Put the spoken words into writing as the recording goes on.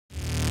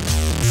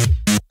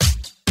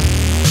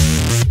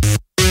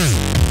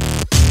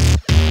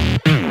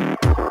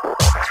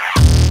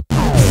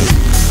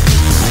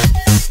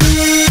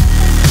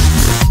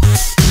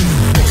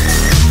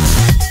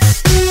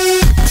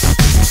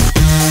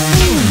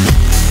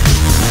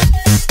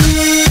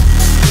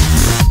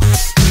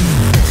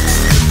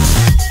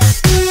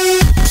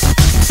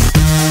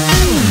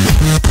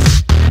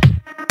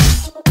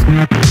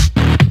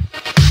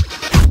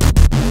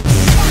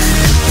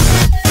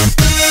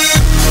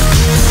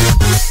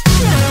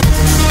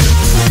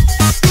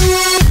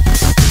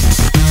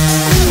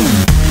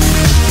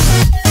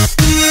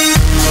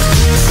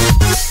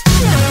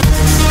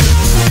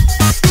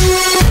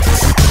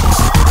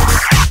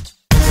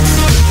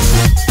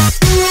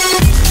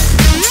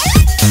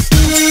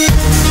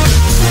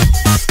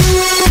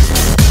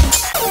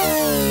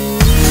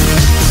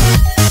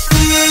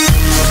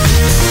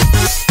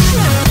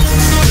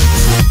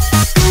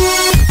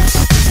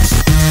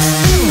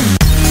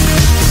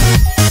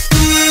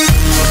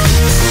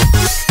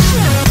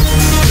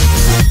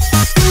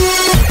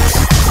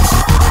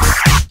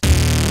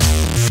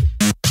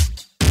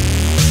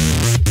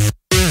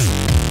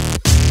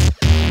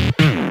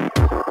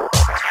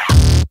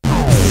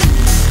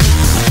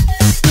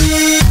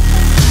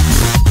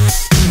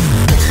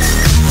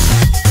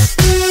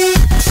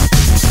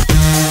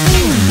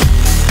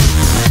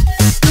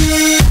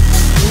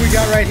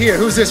here?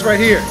 Who's this right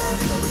here?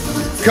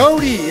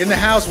 Cody in the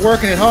house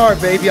working it hard,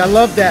 baby. I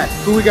love that.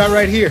 Who we got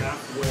right here?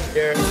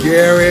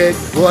 Garrett.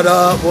 What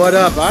up? What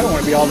up? I don't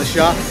want to be all in the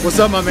shot. What's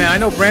up, my man? I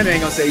know Brandon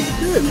ain't gonna say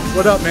good.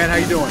 What up, man? How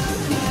you doing?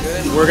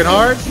 Good. Working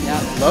hard? Yeah.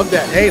 Love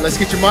that. Hey, let's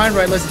get your mind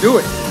right. Let's do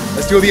it.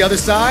 Let's do the other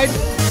side.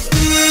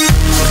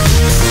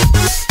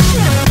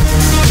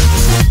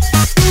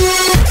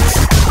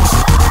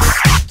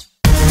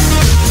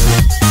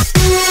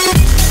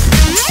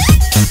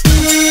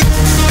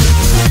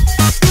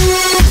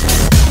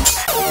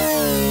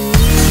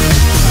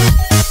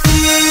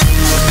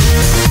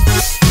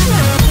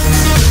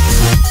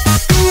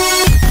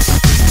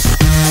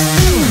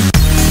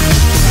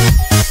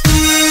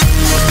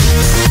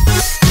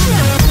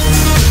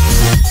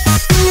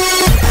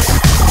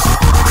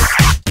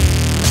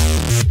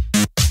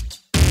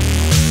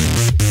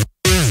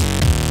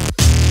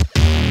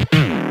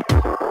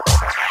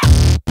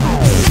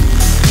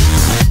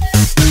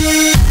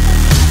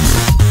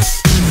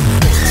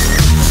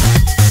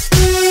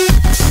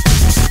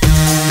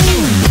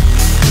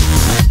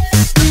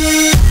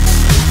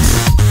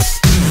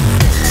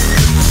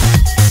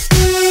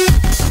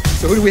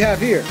 So who do we have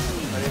here?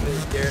 My name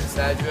is Garrett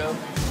Sadrill.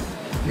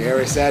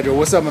 Garrett Sadrill.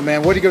 What's up, my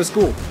man? Where do you go to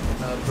school?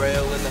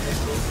 Braille in the high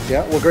school.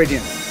 Yeah, what grade you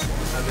in?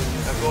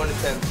 I'm going to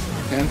 10th.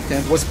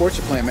 10th. What sports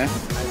you playing, man? I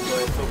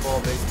play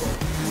football,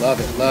 baseball. Love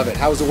it, love it.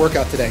 How was the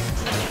workout today?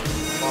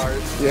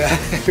 Hard. Yeah,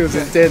 it was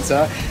intense,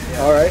 huh?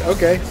 Yeah. All right,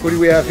 okay. Who do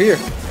we have here?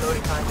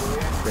 Cody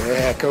here.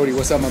 Yeah, Cody.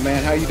 What's up, my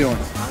man? How you doing?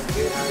 I'm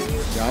good. How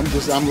are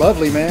you? I'm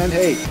lovely, man.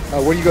 Hey,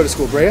 where do you go to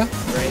school, Brea? Braille,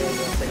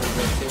 second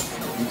grade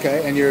 2.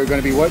 Okay, and you're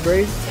going to be what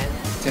grade?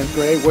 10th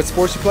grade. What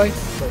sports you play?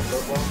 Play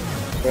football.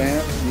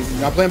 You're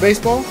not playing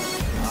baseball?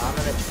 I'm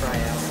going to try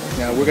out.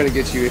 Yeah, we're going to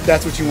get you. If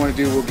that's what you want to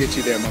do, we'll get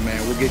you there, my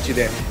man. We'll get you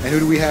there. And who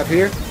do we have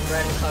here?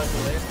 Brandon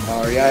Cody.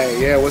 Oh,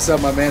 yeah. What's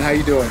up, my man? How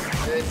you doing?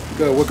 Good.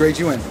 Good. What grade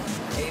you in?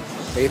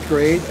 8th. 8th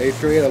grade.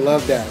 8th grade. I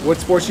love that. What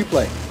sports you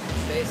play?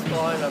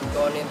 Baseball, and I'm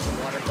going into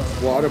water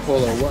polo. Water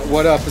polo.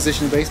 What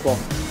position in baseball?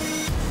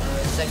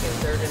 Second,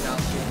 third, and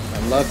outfield.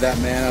 I love that,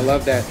 man. I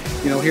love that.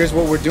 You know, here's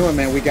what we're doing,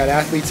 man. We got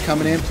athletes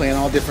coming in, playing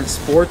all different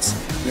sports.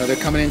 You know, they're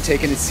coming in,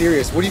 taking it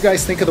serious. What do you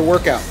guys think of the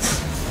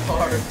workouts?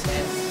 Hard.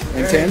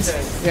 Intense.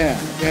 Intense?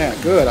 Yeah,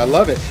 good. I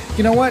love it.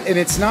 You know what? And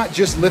it's not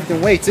just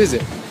lifting weights, is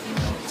it?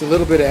 It's a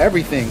little bit of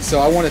everything. So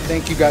I want to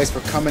thank you guys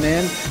for coming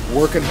in,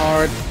 working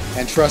hard,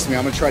 and trust me,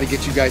 I'm going to try to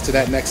get you guys to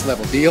that next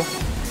level. Deal?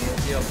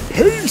 Deal.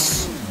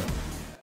 Peace!